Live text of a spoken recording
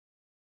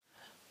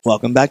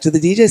Welcome back to the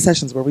DJ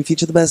Sessions, where we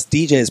feature the best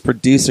DJs,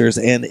 producers,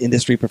 and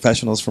industry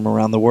professionals from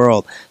around the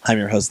world. I'm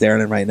your host,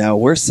 Darren, and right now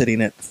we're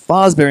sitting at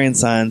Fosbury &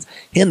 Sons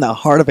in the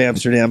heart of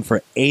Amsterdam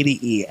for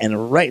ADE.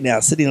 And right now,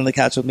 sitting on the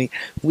couch with me,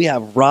 we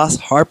have Ross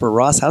Harper.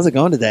 Ross, how's it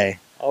going today?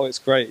 Oh, it's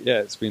great.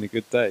 Yeah, it's been a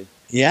good day.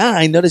 Yeah,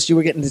 I noticed you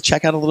were getting to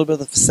check out a little bit of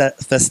the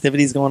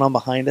festivities going on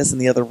behind us in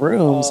the other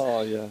rooms.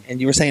 Oh, yeah. And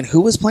you were saying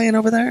who was playing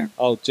over there?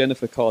 Oh,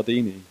 Jennifer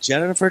Cardini.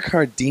 Jennifer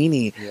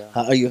Cardini. Yeah.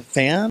 Are you a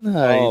fan?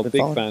 Oh,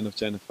 big fan of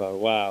Jennifer.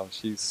 Wow,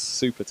 she's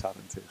super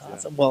talented.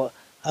 Awesome. Well,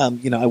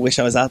 I wish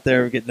I was out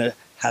there getting to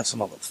have some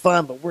of the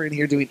fun, but we're in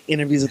here doing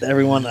interviews with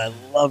everyone. And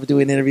I love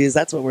doing interviews.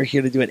 That's what we're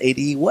here to do at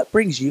ADE. What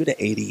brings you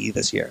to ADE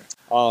this year?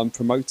 I'm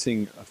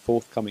promoting a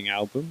forthcoming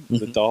album,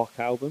 the Dark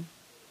album.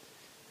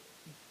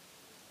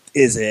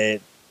 Is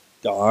it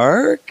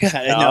dark?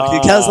 I know. Can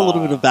you tell us a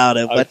little bit about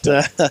it?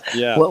 Okay. But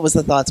Yeah. what was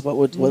the thoughts? What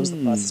was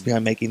the process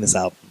behind making this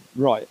album?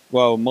 Right.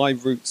 Well, my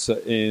roots are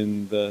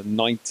in the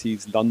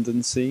 90s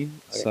London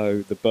scene, Okay.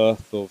 so the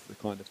birth of the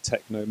kind of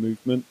techno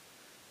movement.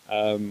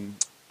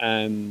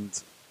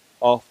 And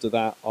after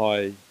that,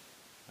 I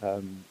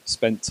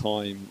spent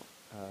time,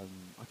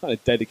 I kind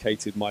of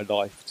dedicated my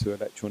life to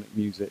electronic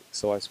music.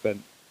 So I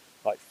spent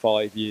like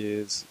 5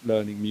 years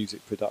learning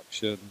music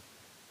production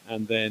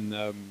and then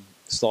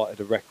started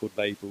a record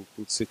label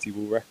called City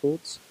Wall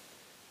Records.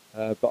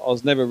 But I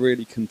was never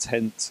really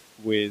content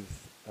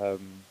with the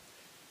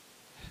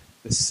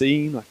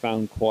scene. I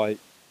found quite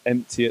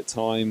empty at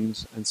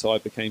times, and so I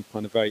became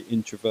kind of very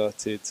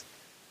introverted.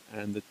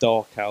 And the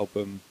Dark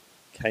album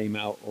came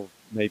out of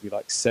maybe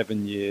like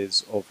 7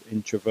 years of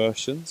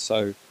introversion.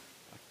 So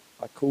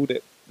I called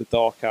it the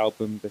Dark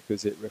album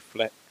because it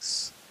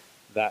reflects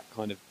that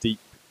kind of deep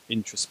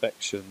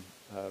introspection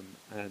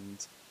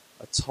and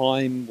a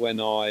time when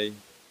I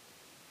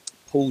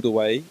pulled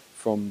away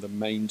from the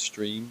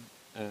mainstream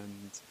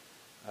and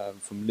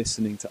from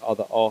listening to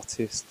other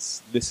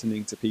artists,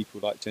 listening to people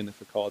like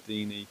Jennifer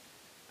Cardini,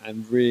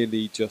 and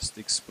really just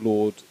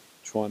explored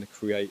trying to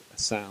create a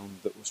sound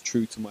that was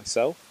true to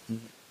myself.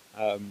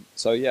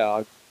 So yeah,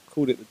 I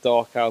called it the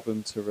Dark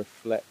album to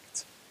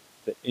reflect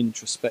the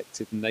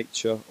introspective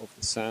nature of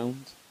the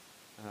sound,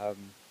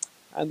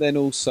 and then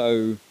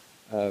also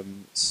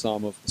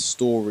some of the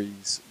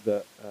stories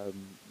that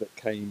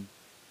came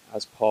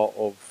as part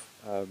of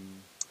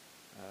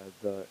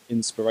the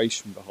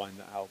inspiration behind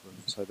the album.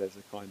 So there's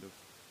a kind of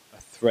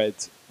a thread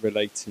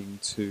relating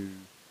to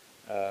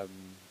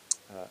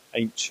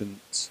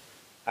ancient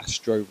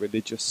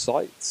astro-religious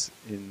sites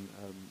in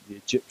the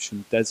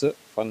Egyptian desert,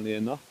 funnily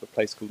enough, a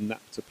place called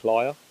Napta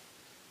Playa.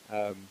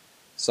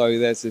 So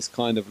there's this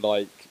kind of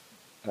like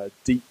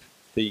deep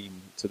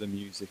theme to the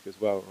music as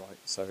well, right?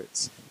 So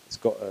it's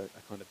got a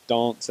kind of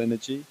dance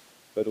energy,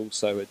 but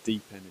also a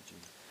deep energy.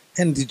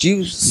 And did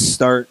you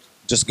start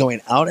just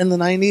going out in the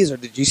 90s, or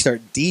did you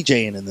start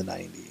DJing in the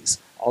 90s?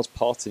 I was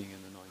partying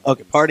in the 90s.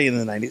 Okay, partying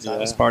in the 90s. Yeah. I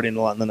was partying a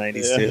lot in the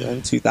 90s Yeah. too,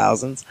 and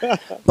 2000s.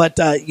 But,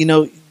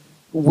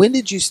 when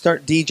did you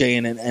start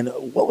DJing, and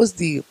what was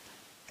the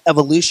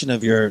evolution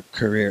of your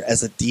career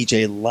as a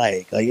DJ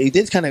like? You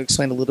did kind of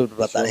explain a little bit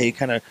about that, how you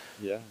kind of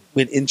Yeah.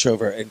 went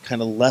introvert and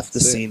kind of left the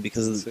That's it. scene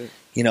because, That's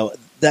it.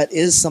 that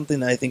is something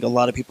that I think a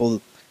lot of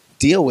people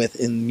deal with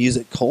in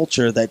music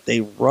culture, that they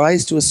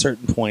rise to a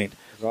certain point,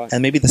 Right.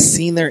 and maybe the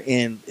scene they're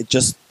in,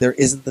 there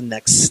isn't the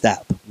next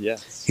step.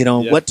 Yes. Yeah.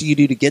 Yeah. What do you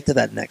do to get to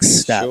that next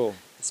step? Sure.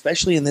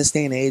 Especially in this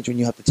day and age when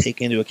you have to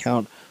take into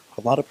account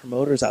a lot of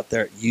promoters out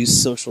there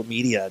use social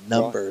media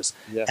numbers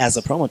Yes. as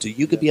a promo tool.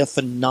 You could be a Yes.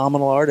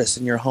 phenomenal artist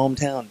in your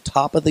hometown,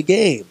 top of the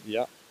game.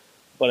 Yeah.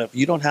 But if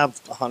you don't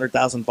have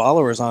 100,000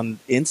 followers on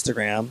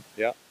Instagram,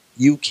 Yeah.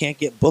 you can't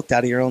get booked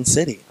out of your own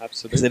city because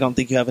Absolutely. they don't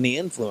think you have any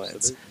influence.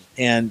 Absolutely.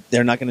 And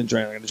they're not going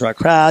to draw a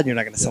crowd. You're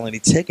not going to sell any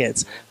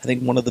tickets. I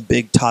think one of the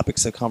big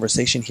topics of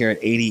conversation here at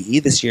ADE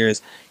this year is,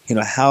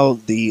 how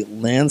the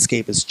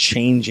landscape is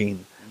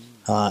changing,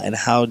 and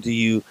how do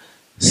you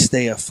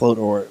stay afloat,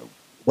 or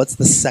what's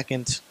the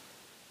second?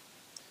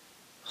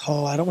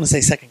 Oh, I don't want to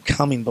say second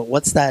coming, but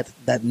what's that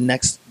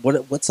next?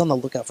 What's on the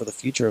lookout for the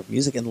future of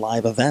music and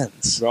live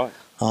events? Right.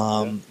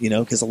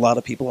 Because a lot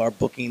of people are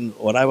booking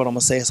what I would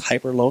almost say is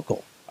hyper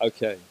local.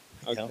 Okay.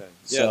 Okay. know,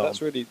 Yeah,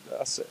 so-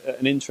 that's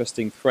an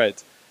interesting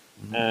thread.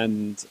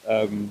 And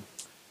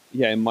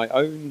in my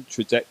own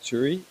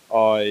trajectory,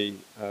 I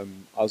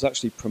was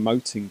actually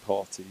promoting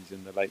parties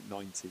in the late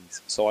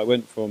 90s. So I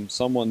went from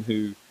someone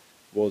who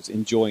was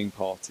enjoying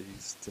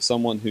parties to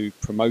someone who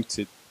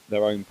promoted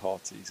their own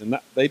parties, and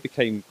that they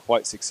became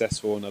quite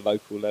successful on a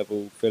local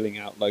level, filling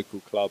out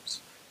local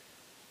clubs.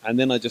 And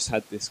then I just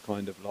had this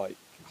kind of like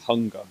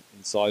hunger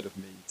inside of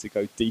me to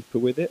go deeper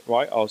with it.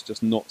 Right, I was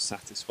just not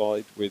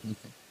satisfied with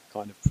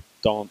kind of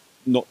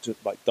not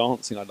just like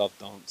dancing. I love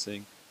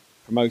dancing.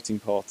 Promoting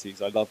parties,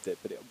 I loved it,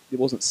 but it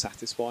wasn't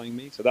satisfying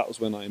me. So that was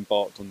when I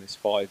embarked on this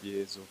 5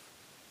 years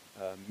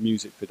of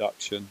music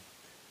production,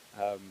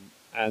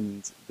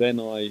 and then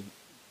I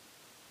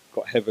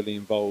got heavily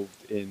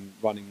involved in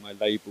running my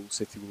label,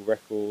 City Wall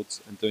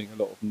Records, and doing a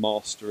lot of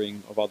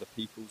mastering of other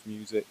people's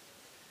music,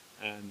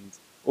 and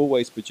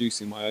always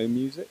producing my own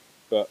music,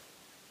 but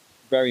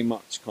very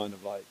much kind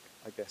of like,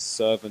 I guess,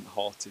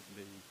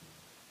 servant-heartedly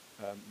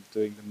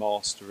doing the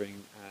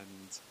mastering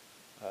and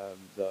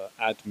the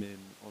admin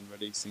on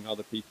releasing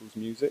other people's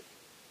music.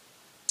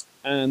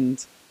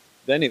 And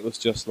then it was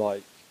just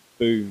like,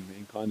 boom,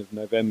 in kind of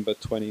November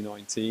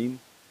 2019,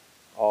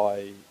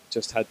 I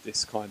just had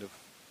this kind of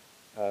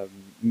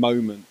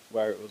moment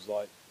where it was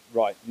like,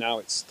 right, now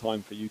it's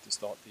time for you to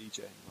start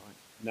DJing, right?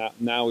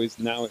 Now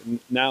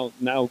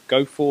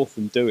go forth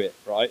and do it,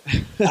 right?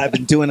 I've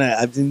been doing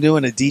a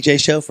DJ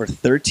show for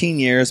 13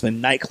 years,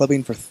 been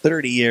nightclubbing for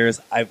 30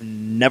 years. I've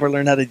never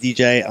learned how to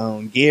DJ. I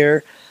own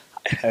gear.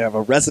 I have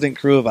a resident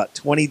crew of about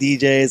 20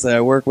 DJs that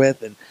I work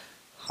with, and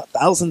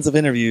thousands of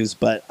interviews,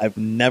 but I've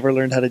never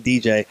learned how to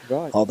DJ.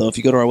 Right. Although if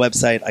you go to our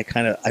website, I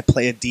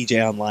play a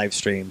DJ on live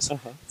streams.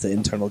 It's an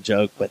internal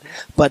joke, but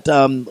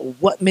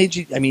what made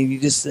you? I mean, you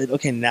just said,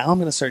 okay, now I'm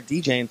going to start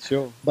DJing.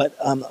 Sure. But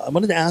I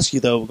wanted to ask you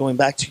though, going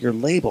back to your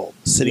label,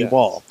 City Yeah.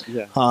 Wall.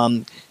 Yeah.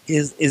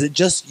 Is it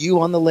just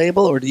you on the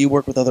label, or do you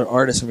work with other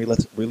artists and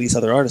release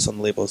other artists on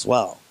the label as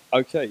well?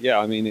 Okay, yeah.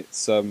 I mean,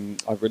 it's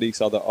I've released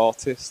other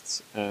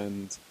artists,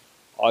 and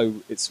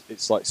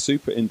it's like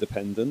super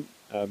independent.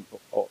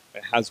 Or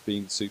it has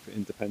been super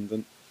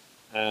independent,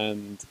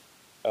 and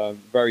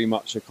very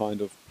much a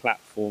kind of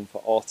platform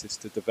for artists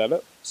to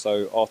develop.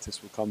 So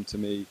artists will come to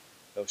me,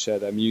 they'll share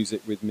their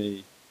music with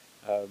me.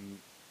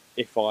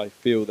 If I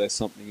feel there's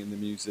something in the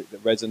music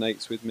that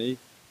resonates with me,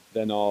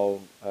 then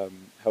I'll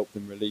help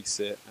them release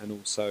it, and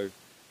also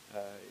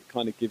it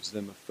kind of gives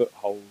them a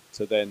foothold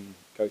to then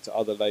go to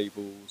other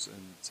labels,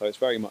 and so it's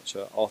very much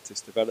an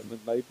artist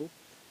development label.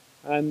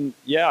 And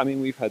yeah, I mean,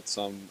 we've had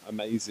some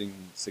amazing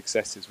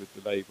successes with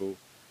the label.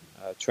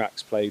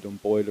 Tracks played on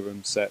Boiler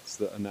Room sets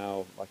that are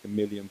now like 1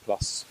 million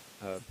plus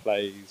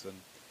plays,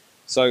 and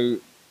so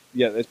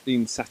yeah, there's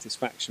been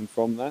satisfaction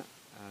from that,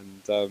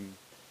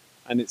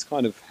 and it's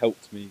kind of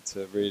helped me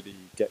to really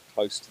get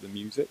close to the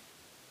music.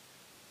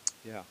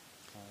 Yeah.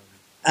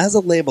 As a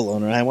label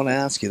owner, I want to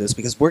ask you this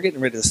because we're getting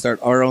ready to start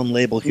our own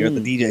label here at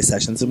the DJ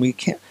Sessions, and we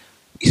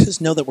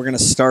just know that we're going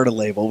to start a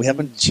label. We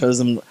haven't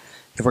chosen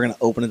if we're going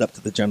to open it up to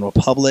the general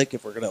public,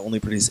 if we're going to only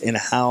produce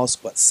in-house,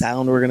 what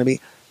sound we're going to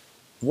be.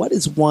 What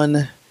is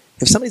one,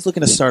 if somebody's looking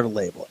to start a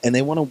label and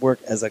they want to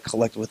work as a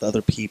collective with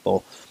other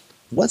people,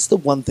 what's the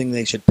one thing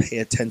they should pay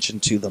attention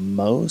to the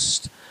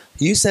most?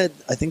 You said,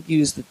 I think you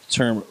used the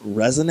term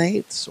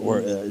resonates, or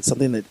it's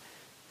something that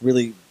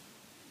really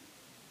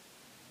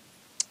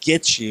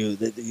gets you,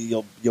 that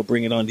you'll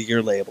bring it onto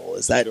your label.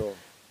 Is that Sure.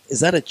 is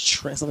that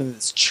something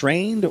that's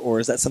trained, or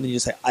is that something you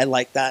say, I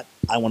like that,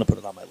 I want to put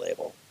it on my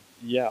label?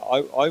 Yeah,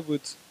 I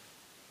would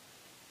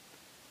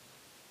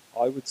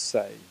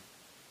say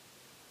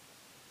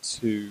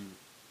to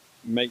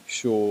make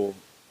sure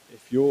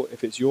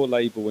if it's your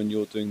label and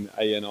you're doing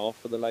the A&R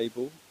for the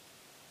label,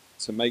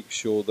 to make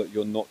sure that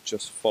you're not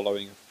just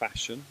following a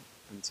fashion,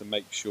 and to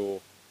make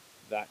sure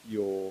that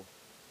you're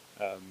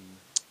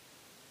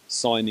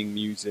signing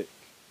music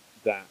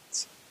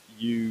that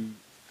you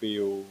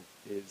feel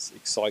is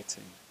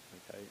exciting,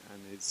 okay,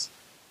 and is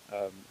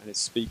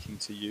speaking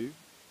to you,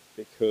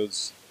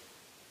 because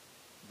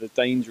the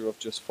danger of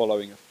just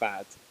following a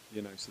fad,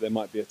 so there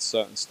might be a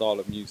certain style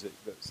of music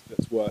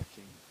that's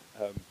working.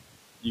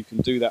 You can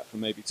do that for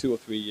maybe 2 or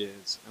 3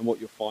 years, and what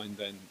you'll find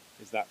then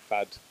is that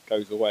fad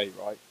goes away,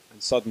 right?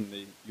 And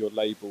suddenly your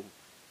label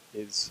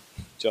is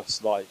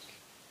just like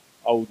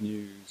old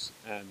news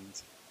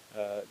and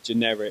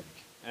generic,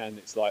 and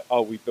it's like,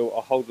 oh, we built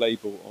a whole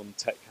label on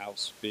tech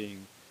house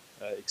being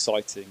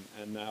exciting,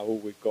 and now all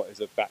we've got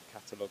is a back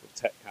catalogue of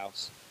tech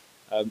house.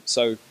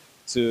 So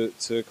to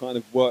kind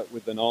of work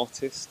with an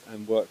artist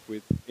and work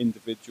with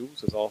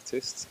individuals as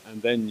artists,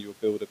 and then you'll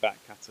build a back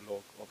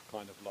catalogue of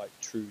kind of like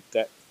true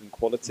depth and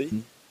quality,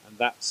 and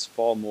that's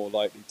far more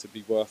likely to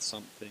be worth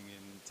something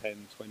in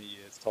 10, 20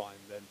 years' time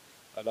than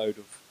a load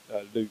of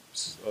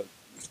loops, or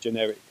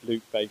generic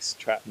loop-based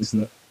tracks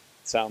that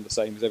sound the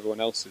same as everyone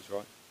else's,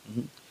 right?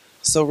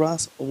 So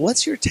Ross,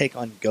 what's your take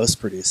on ghost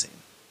producing?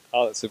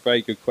 Oh, that's a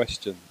very good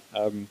question.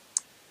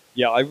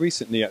 Yeah, I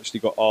recently actually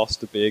got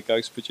asked to be a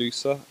ghost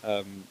producer.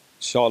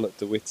 Charlotte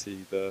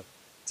DeWitty, the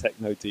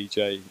techno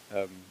DJ,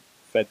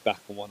 fed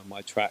back on one of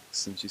my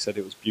tracks, and she said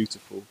it was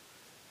beautiful.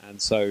 And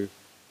so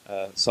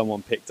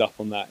someone picked up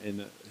on that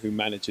who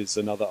manages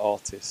another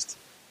artist,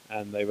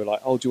 and they were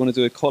like, "Oh, do you want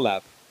to do a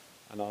collab?"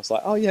 And I was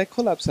like, "Oh yeah,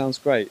 collab sounds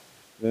great."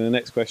 And then the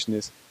next question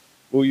is,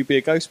 "Will you be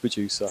a ghost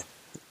producer?"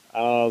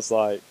 And I was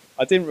like,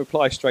 I didn't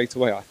reply straight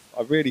away.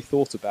 I really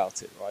thought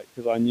about it, right?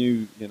 Because I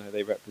knew,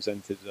 they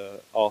represented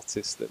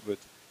artists that would,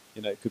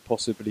 it could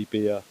possibly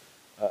be a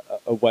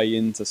way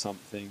into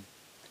something.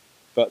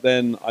 But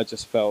then I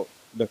just felt,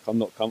 look, I'm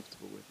not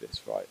comfortable with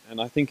this, right?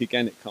 And I think,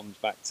 again, it comes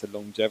back to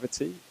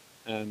longevity.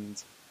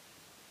 And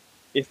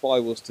if I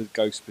was to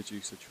ghost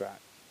produce a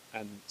track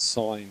and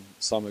sign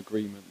some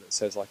agreement that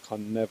says I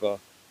can never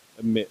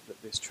admit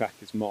that this track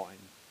is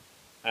mine,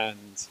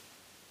 and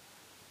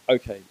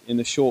okay, in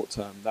the short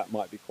term that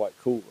might be quite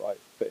cool, right?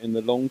 But in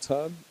the long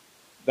term,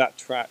 that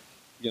track,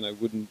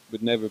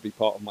 would never be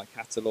part of my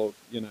catalogue,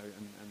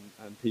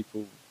 and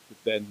people would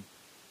then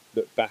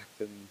look back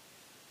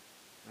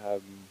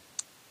um,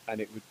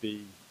 and it would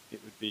be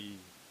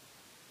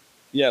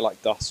yeah,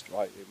 like dust,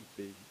 right? It would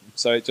be.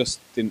 So it just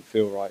didn't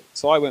feel right.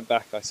 So I went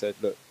back. I said,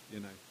 look,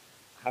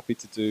 happy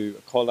to do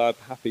a collab,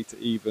 happy to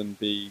even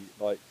be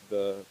like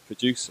the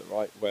producer,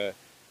 right, where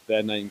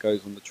their name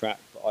goes on the track,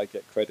 but I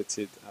get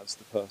credited as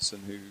the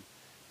person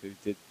who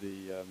did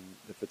the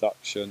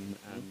production.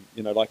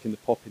 And like in the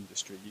pop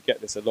industry, you get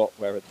this a lot,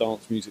 where a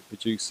dance music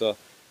producer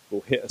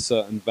will hit a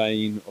certain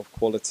vein of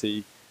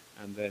quality,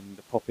 and then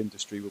the pop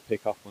industry will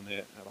pick up on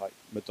it, like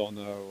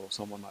Madonna or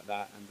someone like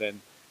that, and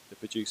then the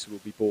producer will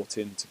be brought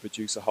in to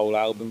produce a whole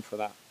album for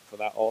that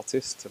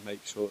artist, to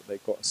make sure that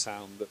they've got a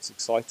sound that's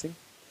exciting.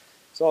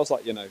 So I was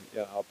like, yeah,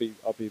 I'll be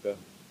the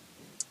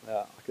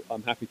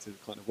I'm happy to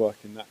kind of work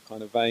in that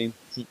kind of vein,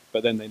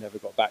 but then they never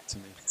got back to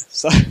me.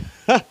 So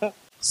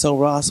So,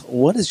 Ross,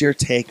 what is your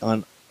take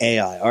on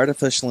AI,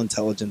 artificial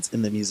intelligence,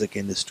 in the music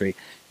industry?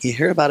 You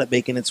hear about it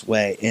making its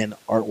way in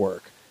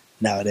artwork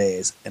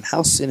nowadays, and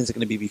how soon is it going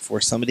to be before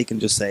somebody can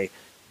just say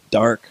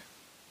dark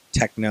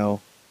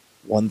techno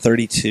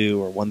 132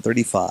 or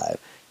 135,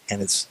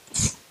 and it's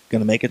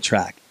going to make a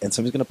track, and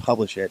somebody's going to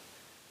publish it,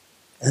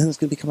 and then it's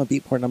going to become a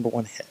Beatport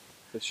 #1 hit?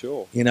 for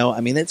sure,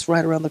 I mean, it's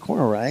right around the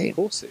corner, right? of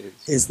course it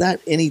is. Is that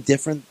any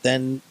different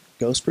than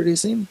ghost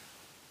producing?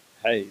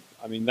 Hey,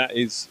 I mean that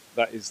is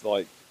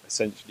like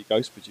essentially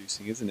ghost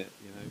producing, isn't it?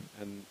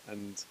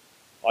 And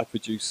I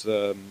produce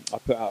I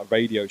put out a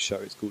radio show.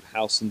 It's called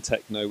House and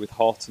Techno with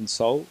Heart and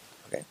Soul.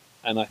 Okay.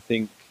 And I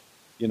think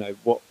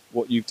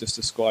what you've just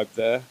described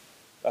there,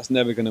 that's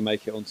never going to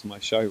make it onto my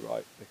show,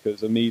 right?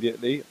 Because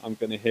immediately I'm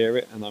going to hear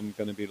it and I'm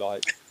going to be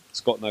like,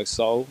 it's got no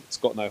soul, it's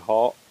got no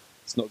heart,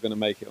 it's not going to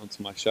make it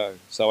onto my show.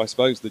 So I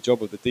suppose the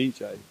job of the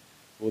DJ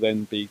will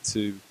then be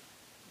to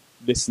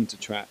listen to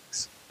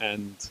tracks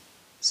and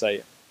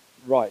say,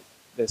 right,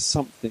 there's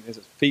a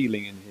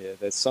feeling in here,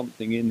 there's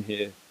something in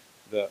here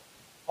that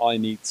I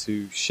need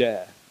to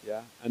share,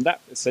 yeah? And that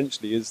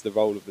essentially is the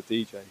role of the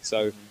DJ.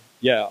 So,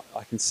 yeah,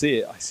 I can see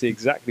it. I see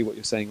exactly what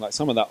you're saying. Like,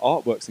 some of that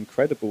artwork's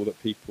incredible that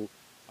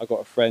I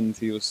got a friend,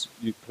 he was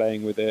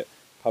playing with it,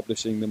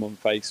 publishing them on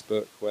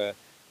Facebook, where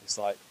it's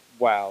like,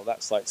 wow,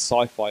 that's like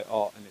sci-fi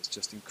art, and it's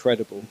just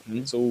incredible.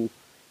 It's all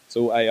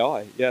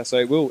AI. Yeah, so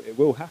it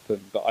will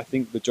happen. But I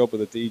think the job of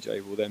the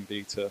DJ will then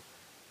be to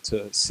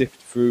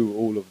sift through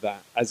all of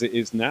that, as it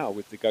is now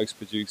with the ghost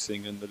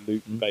producing and the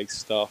loop-based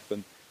stuff,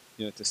 and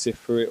to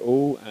sift through it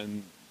all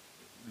and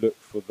look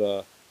for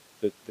the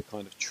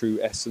kind of true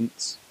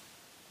essence,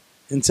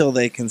 until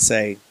they can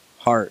say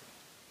heart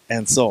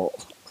and soul.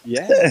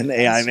 Yeah, and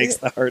AI makes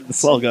the heart and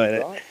soul go in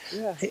it. Right.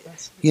 Yeah. Hey,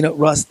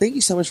 Russ, thank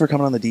you so much for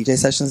coming on the DJ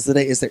sessions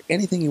today. Is there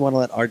anything you want to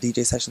let our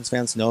DJ sessions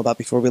fans know about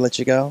before we let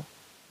you go?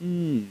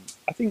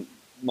 I think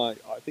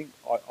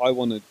I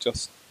want to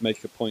just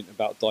make a point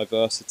about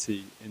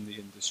diversity in the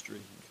industry,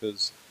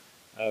 because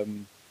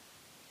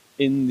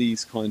in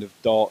these kind of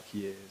dark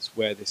years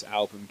where this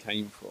album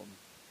came from,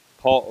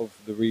 part of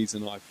the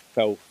reason I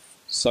fell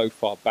so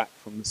far back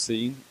from the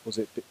scene was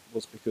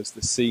because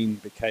the scene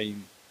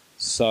became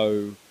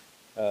so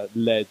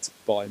led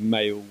by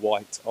male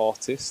white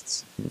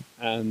artists.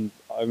 And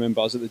I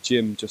remember I was at the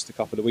gym just a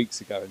couple of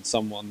weeks ago, and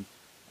someone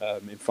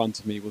in front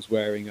of me was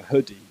wearing a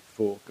hoodie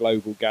for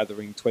Global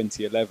Gathering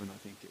 2011, I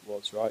think it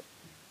was, right?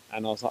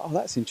 And I was like, oh,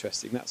 that's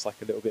interesting. That's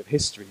like a little bit of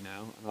history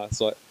now. And I was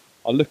like,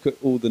 I look at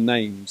all the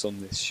names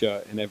on this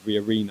shirt in every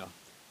arena.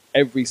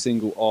 Every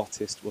single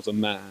artist was a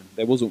man.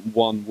 There wasn't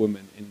one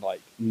woman in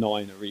like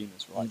 9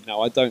 arenas, right?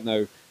 Now, I don't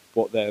know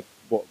what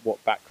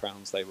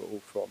backgrounds they were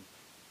all from,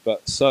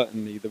 but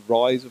certainly the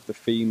rise of the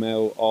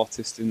female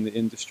artist in the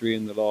industry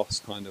in the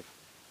last kind of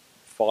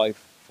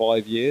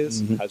five years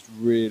has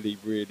really,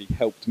 really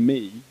helped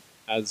me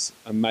as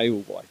a male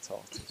white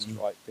artist,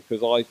 right?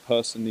 Because I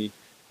personally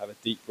have a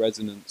deep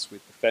resonance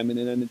with the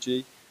feminine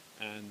energy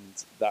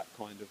and that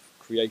kind of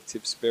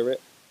creative spirit,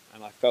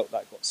 and I felt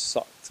that got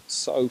sucked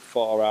so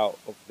far out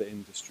of the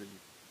industry,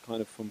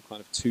 from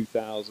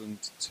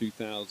 2000 to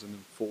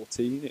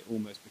 2014. It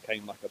almost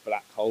became like a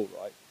black hole,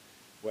 right?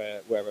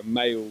 Where a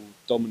male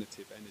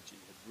dominative energy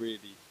had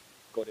really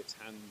got its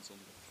hands on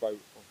the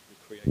throat of the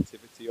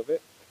creativity of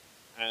it.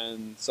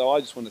 And so I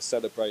just want to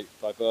celebrate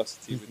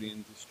diversity within the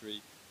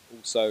industry.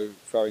 Also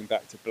throwing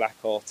back to black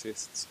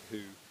artists,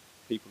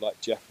 people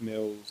like Jeff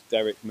Mills,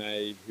 Derek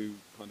May, who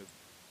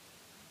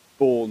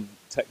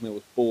techno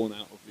was born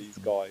out of these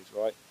guys,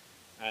 right?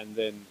 And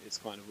then it's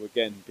kind of,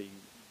 again, being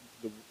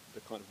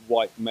the kind of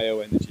white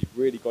male energy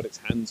really got its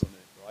hands on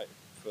it, right,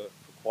 for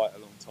quite a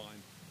long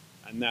time.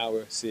 And now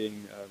we're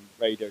seeing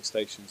radio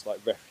stations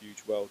like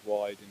Refuge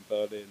Worldwide in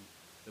Berlin,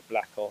 the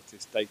Black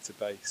Artist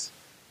Database,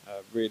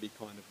 really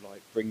kind of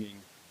like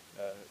bringing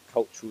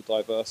cultural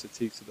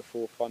diversity to the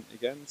forefront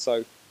again.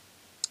 So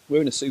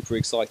we're in a super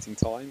exciting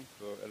time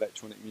for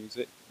electronic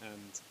music,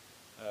 and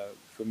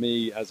for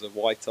me as a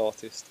white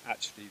artist,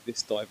 actually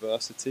this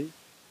diversity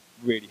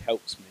really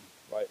helps me,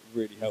 right? It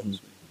really helps me.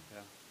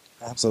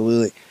 Yeah.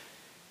 Absolutely.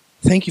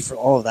 Thank you for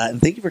all of that, and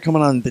thank you for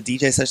coming on the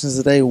DJ sessions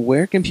today.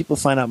 Where can people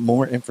find out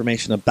more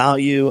information about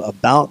you,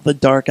 about the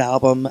Dark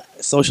album,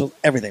 social,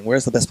 everything?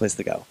 Where's the best place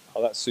to go?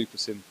 Oh, that's super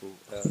simple.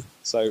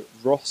 So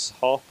Ross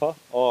Harper,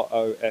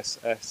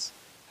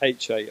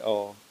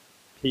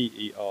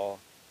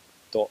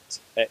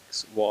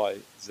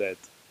 RossHarper.xyz.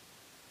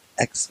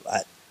 X.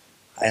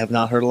 I have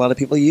not heard a lot of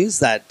people use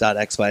that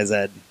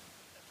 .xyz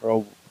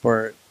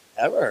for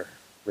ever.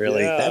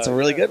 Really, Yeah, that's a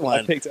really good I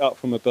one. picked it up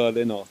from a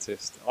Berlin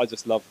artist. I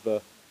just love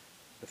the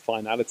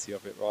finality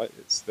of it. Right,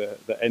 it's the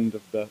end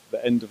of the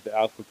end of the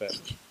alphabet.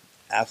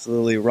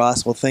 Absolutely,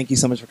 Ross. Well, thank you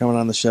so much for coming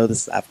on the show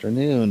this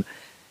afternoon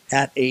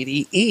at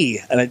ADE.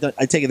 And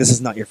I take it this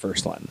is not your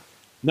first one.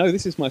 No,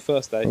 this is my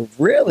first ADE.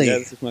 Really? Yeah,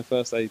 this is my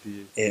first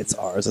ADE. It's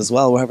ours as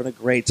well. We're having a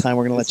great time.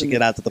 We're going to let you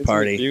get out to the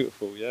party.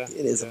 Beautiful, yeah.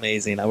 It is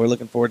amazing. We're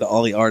looking forward to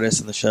all the artists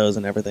and the shows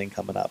and everything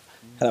coming up.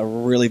 Had a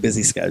really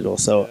busy schedule.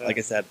 So, like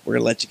I said, we're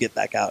going to let you get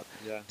back out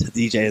to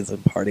DJs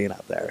and partying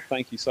out there.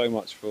 Thank you so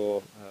much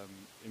for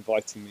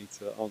inviting me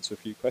to answer a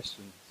few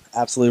questions.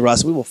 Absolutely,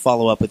 Ross. We will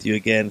follow up with you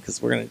again because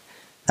we're going to,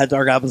 that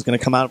Dark album's going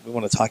to come out. We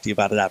want to talk to you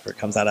about it after it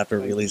comes out, after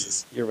it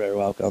releases. You're very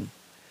welcome.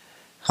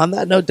 On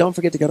that note, don't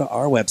forget to go to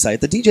our website,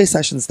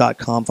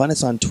 thedjsessions.com. Find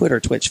us on Twitter,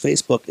 Twitch,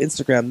 Facebook,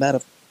 Instagram,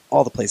 Meta,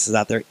 all the places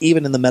out there,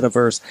 even in the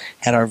metaverse,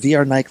 at our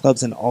VR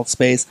nightclubs in alt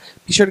space.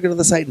 Be sure to go to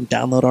the site and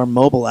download our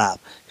mobile app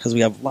because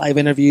we have live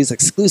interviews,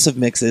 exclusive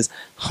mixes,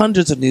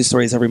 hundreds of news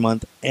stories every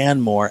month,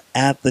 and more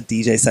at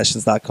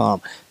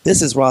thedjsessions.com.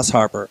 This is Ross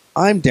Harper.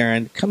 I'm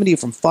Darren, coming to you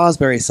from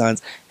Fosbury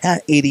Sons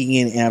at ADE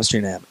in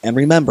Amsterdam. And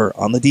remember,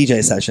 on the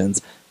DJ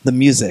Sessions, the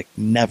music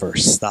never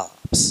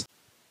stops.